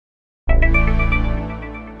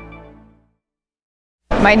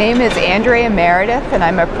My name is Andrea Meredith, and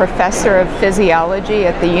I'm a professor of physiology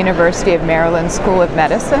at the University of Maryland School of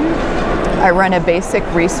Medicine. I run a basic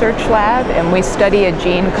research lab, and we study a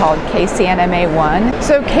gene called KCNMA1.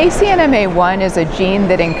 So KCNMA1 is a gene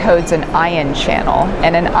that encodes an ion channel,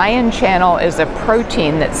 and an ion channel is a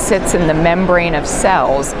protein that sits in the membrane of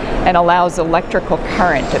cells and allows electrical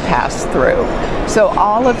current to pass through. So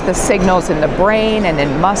all of the signals in the brain and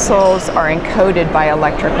in muscles are encoded by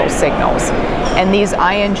electrical signals, and these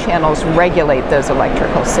ion channels regulate those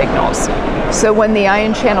electrical signals. So when the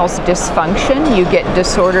ion channels dysfunction, you get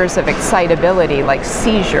disorders of excitability like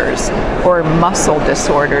seizures or muscle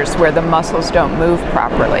disorders where the muscles don't move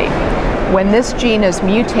properly. When this gene is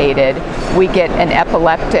mutated, we get an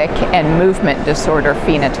epileptic and movement disorder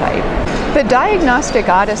phenotype. The diagnostic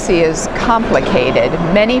odyssey is complicated.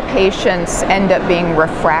 Many patients end up being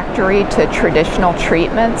refractory to traditional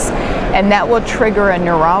treatments, and that will trigger a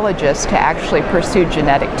neurologist to actually pursue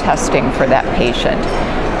genetic testing for that patient.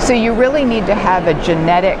 So you really need to have a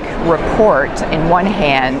genetic report in one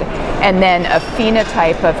hand and then a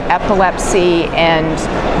phenotype of epilepsy and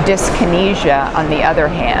dyskinesia on the other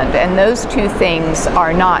hand. And those two things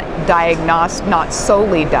are not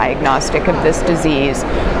solely diagnostic of this disease,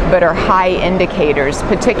 but are high indicators,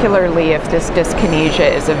 particularly if this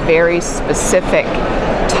dyskinesia is a very specific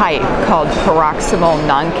type called paroxysmal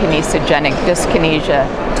non-kinesogenic dyskinesia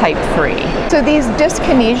type 3. So these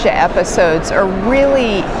dyskinesia episodes are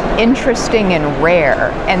really interesting and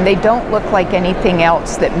rare, and they don't look like anything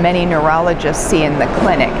else that many neurologists see in the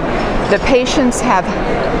clinic. The patients have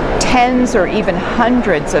tens or even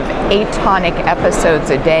hundreds of atonic episodes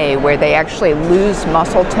a day where they actually lose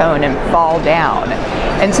muscle tone and fall down.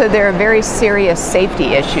 And so there are very serious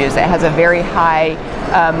safety issues. It has a very high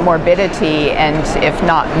morbidity, and if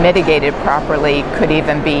not mitigated properly, could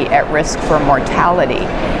even be at risk for mortality.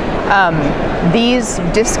 These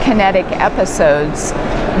dyskinetic episodes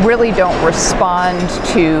really don't respond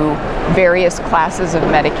to various classes of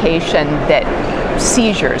medication that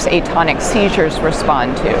seizures, atonic seizures,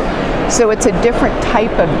 respond to. So it's a different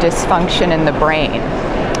type of dysfunction in the brain.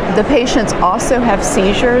 The patients also have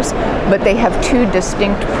seizures, but they have two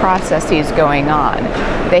distinct processes going on.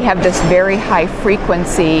 They have this very high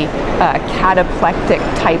frequency cataplectic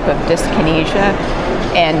type of dyskinesia,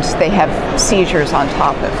 and they have seizures on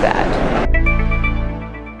top of that.